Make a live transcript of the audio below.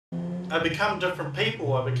I become different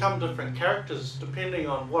people, I become different characters depending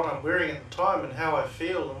on what I'm wearing at the time and how I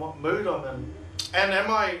feel and what mood I'm in. And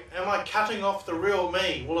am I cutting off the real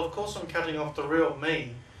me? Well, of course I'm cutting off the real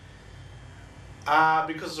me.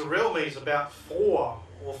 Because the real me is about 4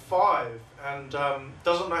 or 5 and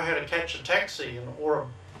doesn't know how to catch a taxi or a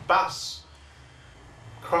bus,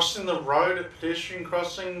 crossing the road at pedestrian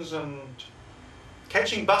crossings and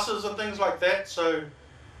catching buses and things like that. So,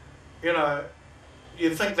 you know,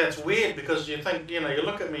 you think that's weird because you think, you know, you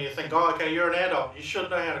look at me, you think, oh, okay, you're an adult, you should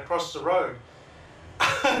know how to cross the road.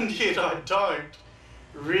 And yet I don't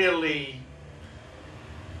really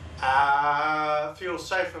feel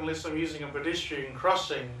safe unless I'm using a pedestrian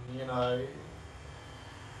crossing, you know.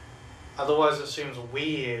 Otherwise it seems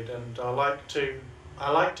weird, and I like to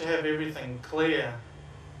have everything clear.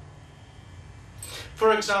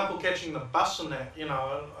 For example, catching the bus and that, you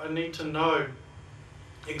know, I need to know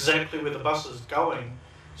exactly where the bus is going,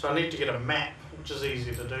 so I need to get a map, which is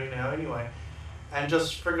easy to do now anyway, and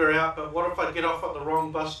just figure out, but what if I get off at the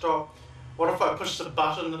wrong bus stop? What if I push the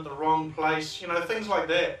button at the wrong place? You know, things like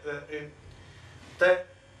that. That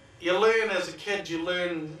you learn as a kid, you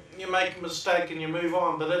make a mistake and you move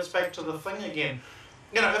on, but it's back to the thing again.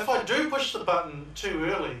 You know, if I do push the button too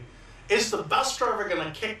early, is the bus driver going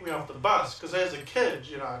to kick me off the bus? Because as a kid,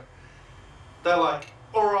 you know, they're like,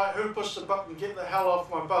 all right, who pushed the button? Get the hell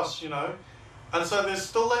off my bus, you know. And so there's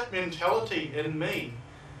still that mentality in me,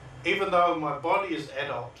 even though my body is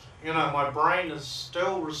adult. You know, my brain is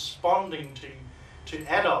still responding to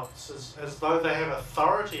adults as though they have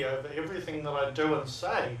authority over everything that I do and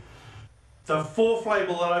say. The 4th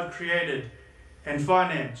label that I've created and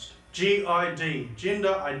financed, GID,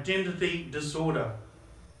 Gender Identity Disorder.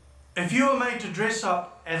 If you are made to dress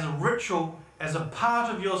up as a ritual, as a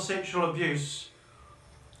part of your sexual abuse,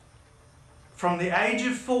 from the age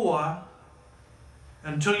of 4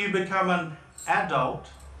 until you become an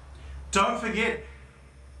adult, don't forget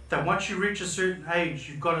that once you reach a certain age,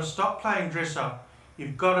 you've got to stop playing dress up.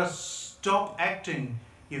 You've got to stop acting.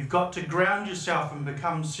 You've got to ground yourself and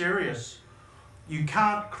become serious. You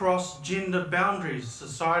can't cross gender boundaries.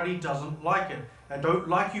 Society doesn't like it. They don't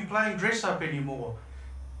like you playing dress up anymore.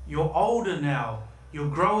 You're older now. You're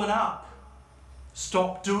growing up.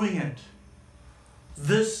 Stop doing it.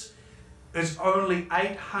 This is only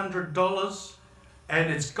 $800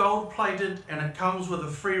 and it's gold plated and it comes with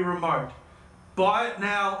a free remote. Buy it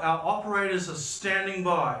now, our operators are standing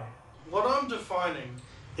by. What I'm defining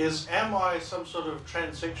is, am I some sort of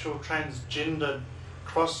transsexual, transgender,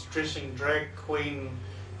 cross-dressing drag queen,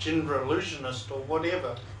 gender illusionist or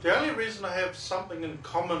whatever? The only reason I have something in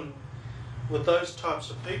common with those types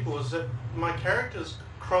of people is that my characters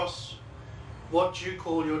cross what you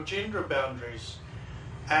call your gender boundaries.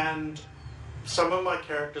 And some of my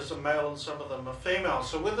characters are male and some of them are female.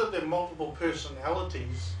 So whether they're multiple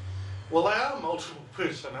personalities, well, they are multiple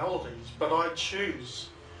personalities, but I choose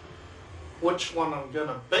which one I'm going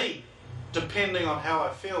to be, depending on how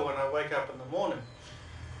I feel when I wake up in the morning,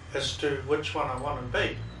 as to which one I want to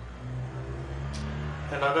be.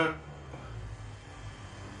 And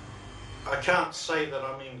I can't say that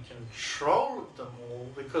I'm in control of them all,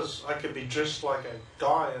 because I could be dressed like a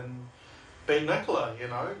guy and be Nicola, you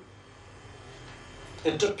know.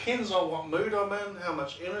 It depends on what mood I'm in, how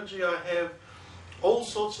much energy I have, all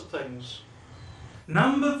sorts of things.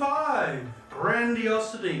 Number 5,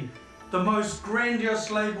 Grandiosity. The most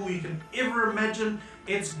grandiose label you can ever imagine.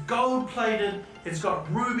 It's gold plated, it's got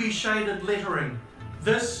ruby shaded lettering.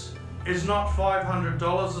 This is not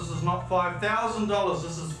 $500, this is not $5,000,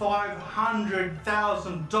 this is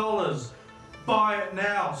 $500,000. Buy it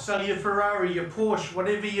now. Sell your Ferrari, your Porsche,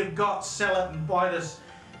 whatever you've got, sell it and buy this.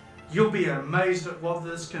 You'll be amazed at what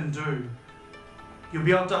this can do. You'll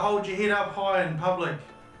be able to hold your head up high in public.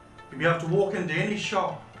 You'll be able to walk into any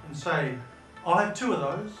shop and say, I'll have 2 of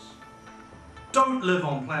those. Don't live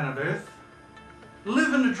on planet Earth.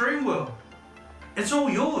 Live in a dream world. It's all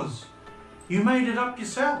yours. You made it up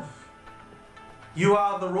yourself. You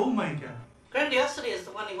are the rule maker. Grandiosity is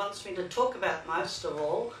the one he wants me to talk about most of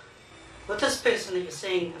all. With this person that you're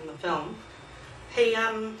seeing in the film, he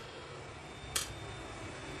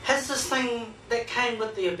has this thing that came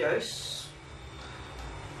with the abuse,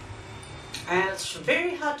 and it's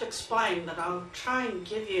very hard to explain, but I'll try and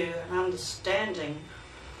give you an understanding.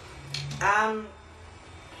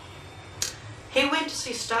 He went to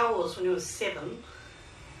see Star Wars when he was 7,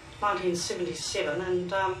 1977,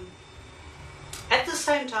 and at the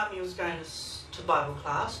same time he was going to Bible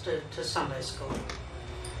class, to Sunday school.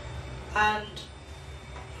 And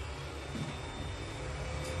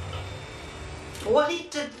what he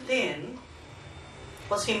did then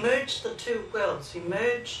was he merged the 2 worlds. He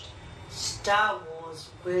merged Star Wars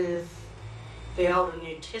with the Old and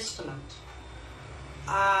New Testament.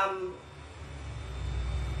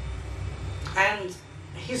 And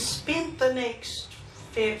he spent the next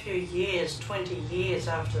fair few years, 20 years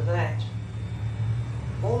after that,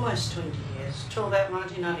 almost 20 years, till about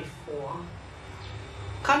 1994,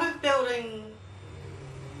 kind of building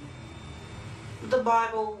the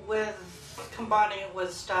Bible with, combining it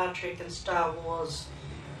with Star Trek and Star Wars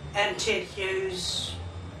and Ted Hughes,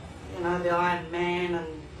 you know, the Iron Man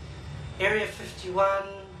and Area 51,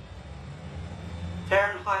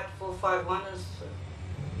 Fahrenheit 451 is,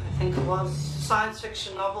 I think it was, science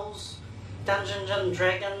fiction novels, Dungeons and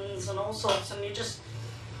Dragons and all sorts, and you just,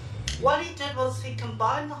 what he did was he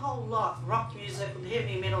combined the whole lot, rock music with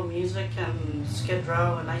heavy metal music and Skid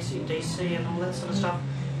Row and AC/DC and all that sort of stuff,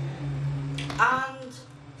 and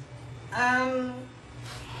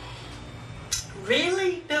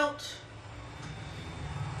really built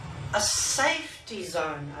a safety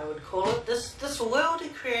zone, I would call it. This world he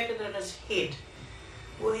created in his head,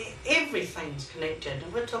 where everything's connected.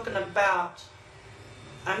 And we're talking about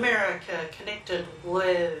America connected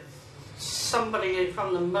with somebody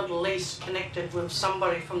from the Middle East, connected with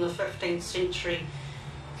somebody from the 15th century,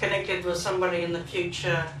 connected with somebody in the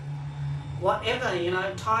future, whatever, you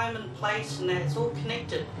know, time and place, and that's all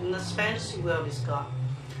connected in this fantasy world he's got.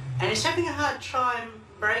 And he's having a hard time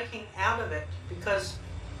breaking out of it because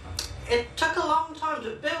it took a long time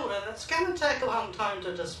to build and it's going to take a long time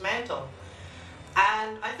to dismantle.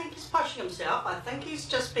 And I think he's pushing himself. I think he's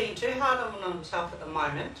just being too hard on himself at the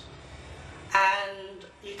moment. And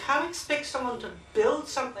you can't expect someone to build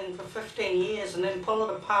something for 15 years and then pull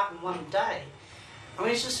it apart in one day. I mean,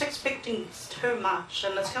 he's just expecting too much,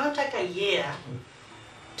 and it's going to take a year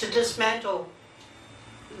to dismantle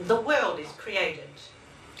the world he's created.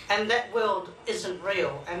 And that world isn't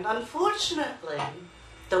real. And unfortunately,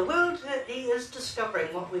 the world that he is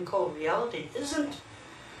discovering, what we call reality, isn't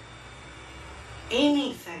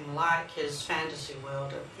anything like his fantasy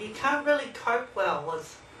world. He can't really cope well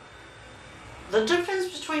with the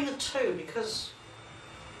difference between the two, because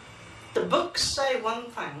the books say one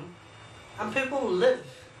thing and people live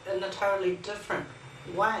in a totally different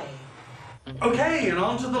way. Okay, and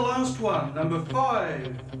on to the last one, number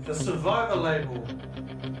 5, the Survivor label.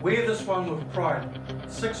 Wear this one with pride.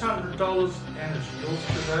 $600 and it's yours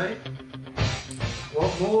today.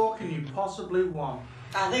 What more can you possibly want?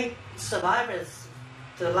 I think Survivor is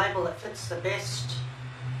the label that fits the best.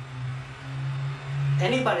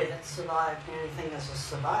 Anybody that's survived anything is a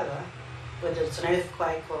survivor, whether it's an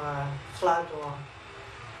earthquake or a flood or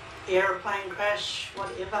aeroplane crash,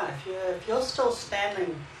 whatever. If you're still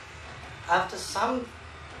standing after some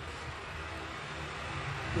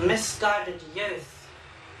misguided youth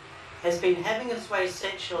has been having his way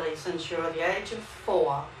sexually since you were the age of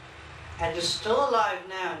 4 and you're still alive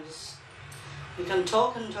now, and you can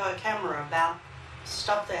talk into a camera about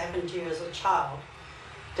stuff that happened to you as a child,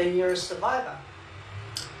 then you're a survivor.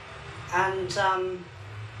 And I'm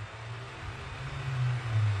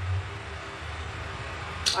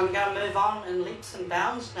going to move on in leaps and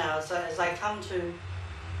bounds now as I come to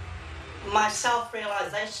my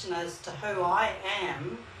self-realization as to who I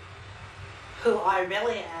am, who I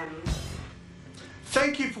really am.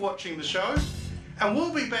 Thank you for watching the show, and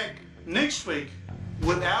we'll be back next week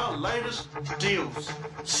with our latest deals.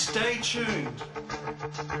 Stay tuned.